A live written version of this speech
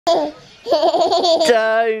Don't.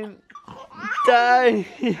 Don't.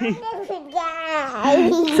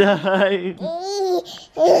 Don't.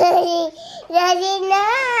 Daddy, no.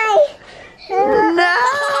 No.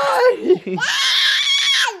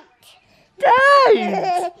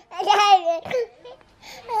 Don't.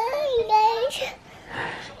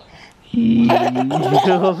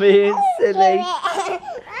 You're being silly.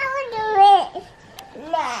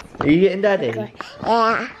 Are you getting Daddy?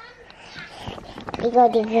 Yeah. You go.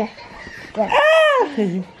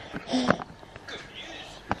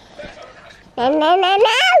 No, mine.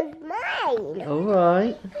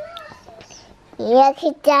 Alright. Look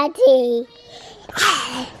at Daddy.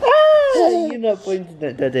 You're not pointing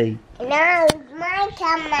at Daddy. No, my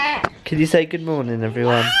camera. Can you say good morning,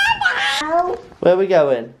 everyone? No. Where are we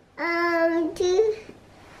going? To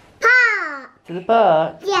park. To the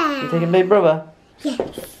park? Yeah. You taking Big Brother?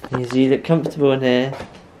 Yes. You look comfortable in here.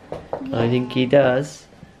 I think he does.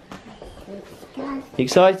 You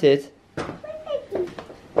excited?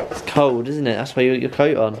 It's cold, isn't it? That's why you got your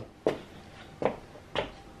coat on.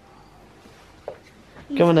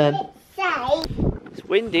 Come on then. It's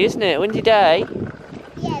windy, isn't it? Windy day.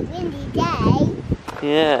 Yeah, windy day.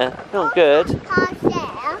 Yeah, not good. Car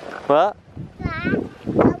there. What? Black and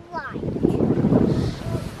white.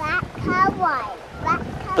 Black and white.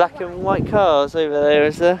 Black and white cars over there,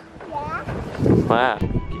 is there? Yeah. Wow.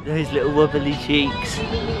 Get those little wobbly cheeks.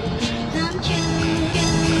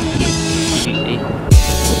 Cutie.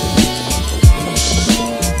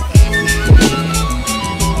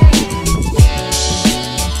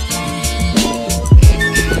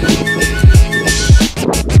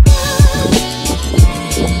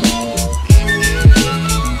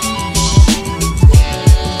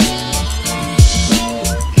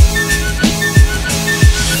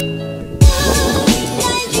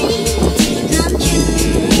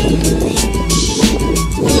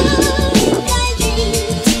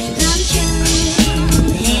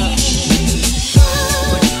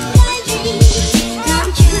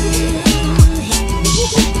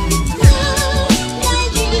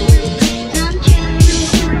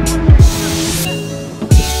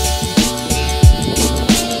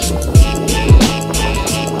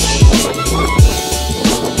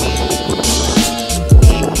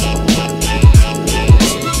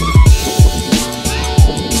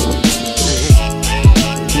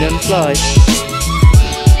 Slide.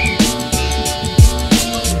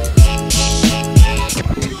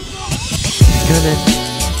 Go on then.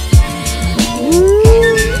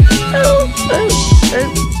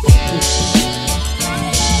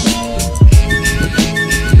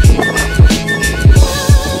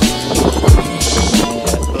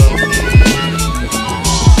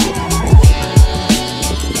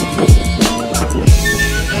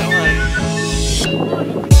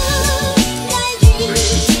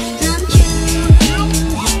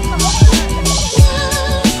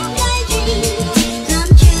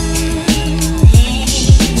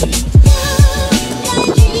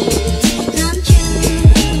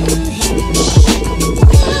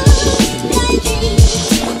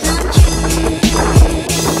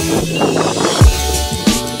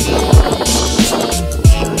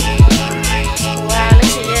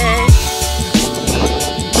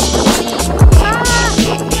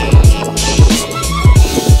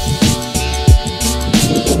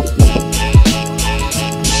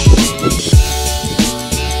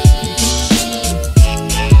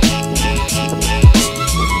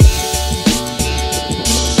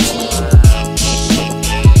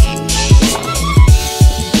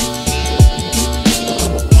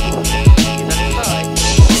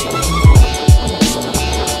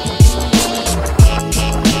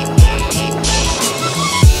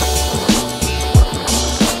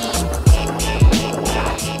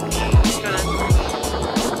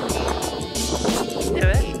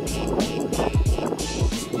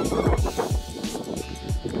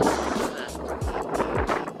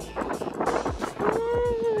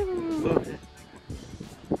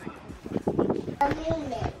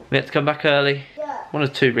 We had to come back early. One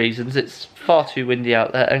of two reasons. It's far too windy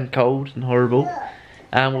out there and cold and horrible.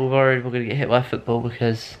 And we're worried we're going to get hit by football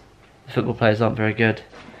because the football players aren't very good.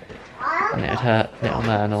 And it would hurt little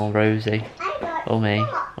man or Rosie or me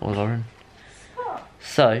or Lauren.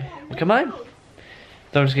 So, we come home.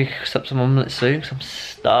 I'm just going to cook up some omelettes soon because I'm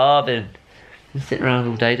starving. Been sitting around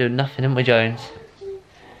all day doing nothing, haven't we, Jones?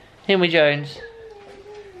 Haven't we, Jones?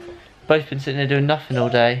 Both been sitting there doing nothing all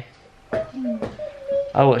day.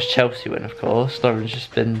 I watched Chelsea win, of course. Lauren's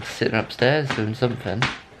just been sitting upstairs doing something.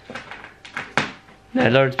 No,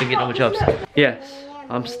 Lauren's been getting on with jobs. Yes,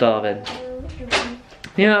 I'm starving.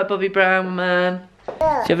 You know what, Bobby Brown, man?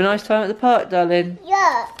 Did you have a nice time at the park, darling?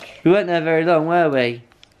 Yuck. We weren't there very long, were we?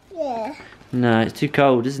 Yeah. No, it's too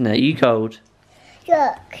cold, isn't it? Are you cold?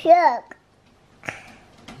 Yuck. Yuck.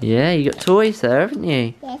 Yeah, you got toys there, haven't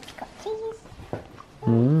you? Yes, got cheese.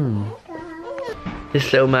 Mm.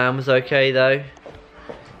 This little man was okay though.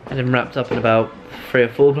 Had him wrapped up in about 3 or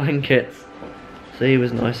 4 blankets. So he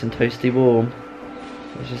was nice and toasty warm.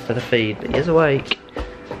 He just had a feed, but he's awake.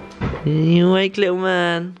 Are you awake, little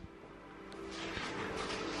man?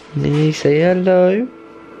 Can you say hello?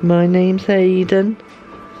 My name's Hayden.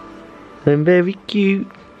 I'm very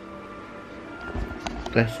cute.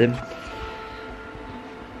 Bless him.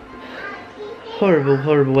 Horrible,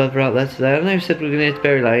 horrible weather out there today. I know we said we were going to hit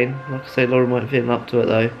Berry Lane. Like I say, Lauren weren't feeling up to it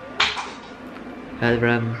though.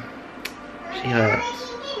 She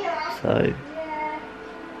hurts. So,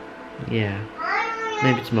 yeah.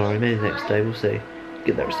 Maybe tomorrow, maybe the next day, we'll see.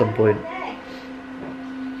 Get there at some point.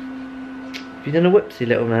 Have you done a whoopsie,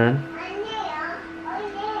 little man?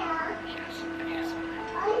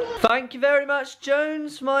 Thank you very much,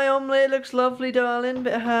 Jones. My omelette looks lovely, darling.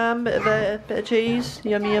 Bit of ham, bit of cheese.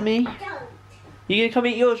 Yummy, yummy. You gonna come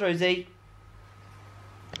eat yours, Rosie?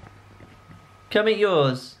 Come eat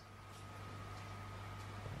yours.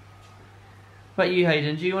 What about you,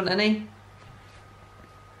 Hayden? Do you want any?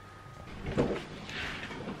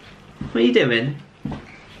 What are you doing?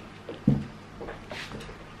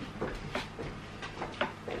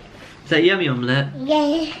 Is that yummy omelette?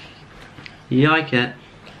 Yeah. You like it?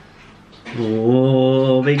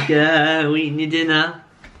 Oh, big girl, eating your dinner.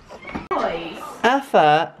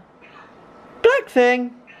 Alpha. Black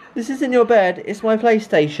thing. This isn't your bed, it's my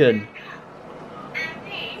PlayStation.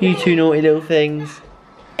 You two naughty little things.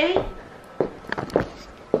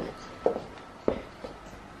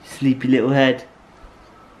 Sleepy little head.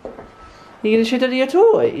 You gonna show Daddy your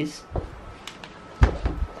toys?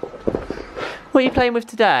 What are you playing with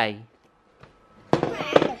today? Do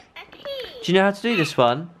you know how to do this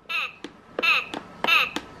one?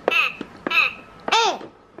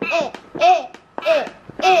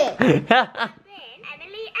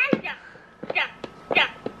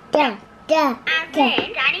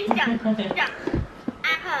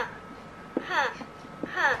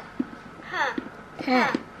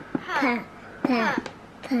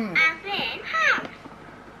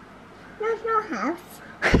 There's no house.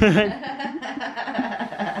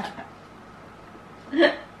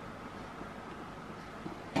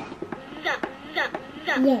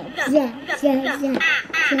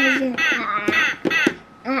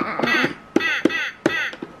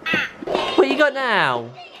 What you got now?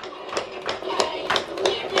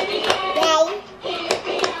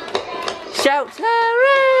 Shout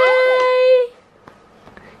hooray!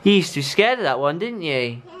 You used to be scared of that one, didn't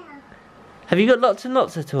you? Yeah. Have you got lots and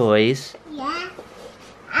lots of toys? Yeah.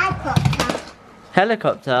 Helicopter.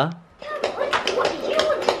 Helicopter?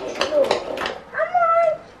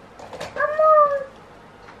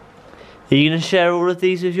 Are you going to share all of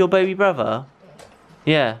these with your baby brother?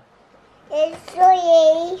 Yeah. It's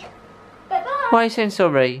sorry. Why are you saying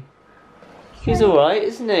sorry? He's alright,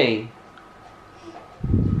 isn't he?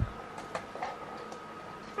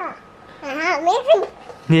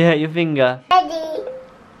 Yeah, your finger. Ready.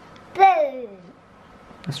 Boom.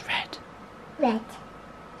 That's red. Red.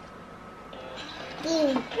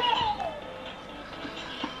 Green.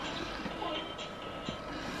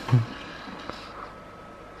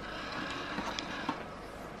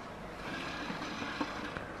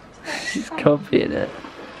 She's copying it.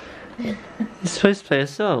 You're supposed to play a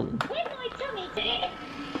song.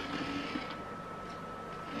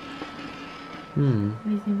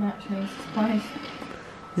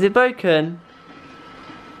 Is it broken?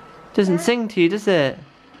 Doesn't sing to you, does it?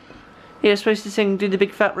 You're supposed to sing, do the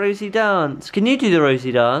big fat Rosie dance. Can you do the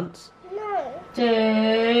Rosie dance? No.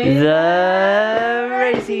 The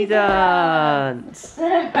Rosie dance.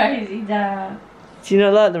 The Rosie dance. Do you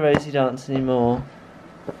not like the Rosie dance anymore?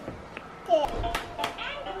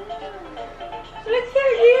 Look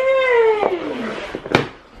at you!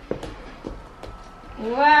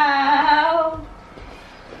 Wow!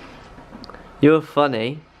 You're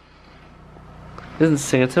funny. Doesn't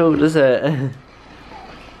sing at all, does it?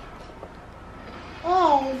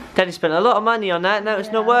 Daddy spent a lot of money on that, now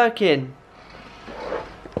it's not working.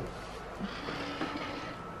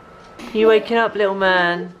 You waking up, little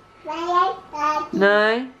man?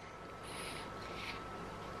 No?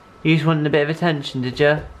 You just wanted a bit of attention, did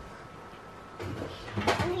you?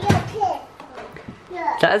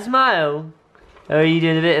 Is that a smile? Or are you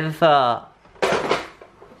doing a bit of a fart?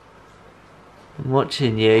 I'm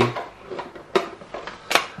watching you.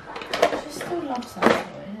 She still loves that toy.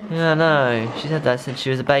 Yeah, I know. She's had that since she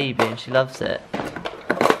was a baby and she loves it.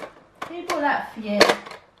 that for you?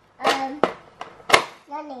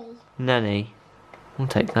 Nanny. Nanny. We'll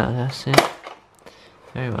take that, that's it.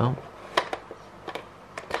 Very well.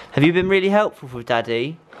 Have you been really helpful with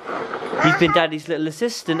Daddy? You've been Daddy's little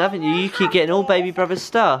assistant, haven't you? You keep getting all baby brother's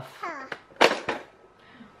stuff.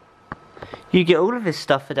 You get all of his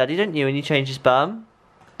stuff for Daddy, don't you, when you change his bum?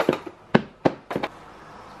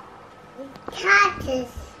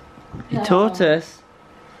 Cutest. You taught us.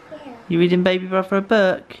 Yeah. You reading baby brother a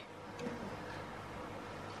book?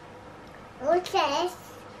 What's this?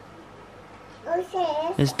 What's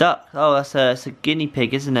this? There's duck. Oh, that's a guinea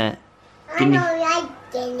pig, isn't it? I don't like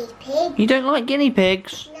guinea pig. You don't like guinea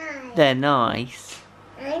pigs? No. They're nice.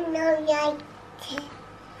 I don't like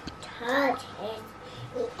tortoise.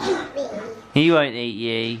 Eat me. He won't eat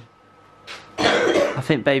you. I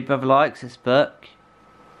think baby brother likes this book.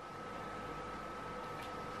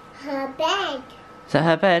 Her bed. Is that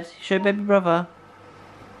her bed? Show baby brother.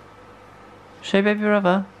 Show baby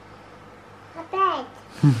brother. Her bed.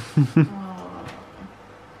 Oh.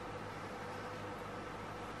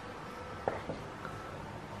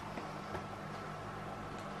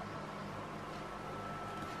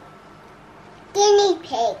 Guinea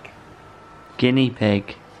pig. Guinea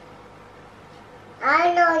pig.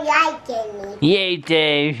 I don't like guinea pig. You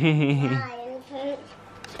do.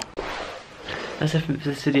 That's everything for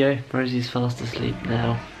this video. Rosie's fast asleep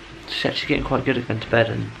now. She's actually getting quite good at going to bed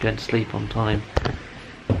and going to sleep on time.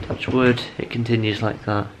 Touch wood, it continues like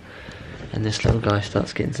that. And this little guy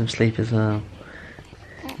starts getting some sleep as well.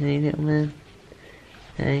 Hey little man.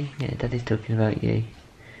 Hey, yeah, Daddy's talking about you.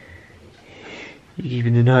 You're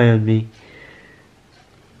keeping an eye on me.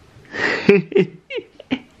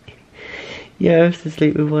 You have to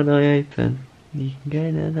sleep with one eye open. You can go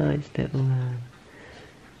now, nice little man.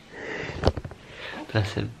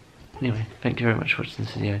 Bless him. Anyway, thank you very much for watching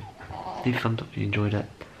this video. Leave a thumbs up if you enjoyed it.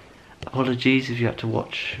 Apologies if you had to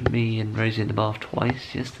watch me and Rosie in the bath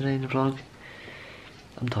twice yesterday in the vlog.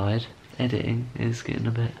 I'm tired. Editing is getting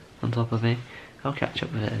a bit on top of me. I'll catch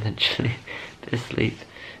up with it eventually. Bit of sleep.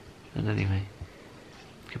 And anyway,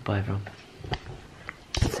 goodbye everyone.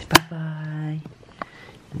 Say bye bye.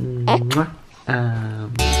 Mwah.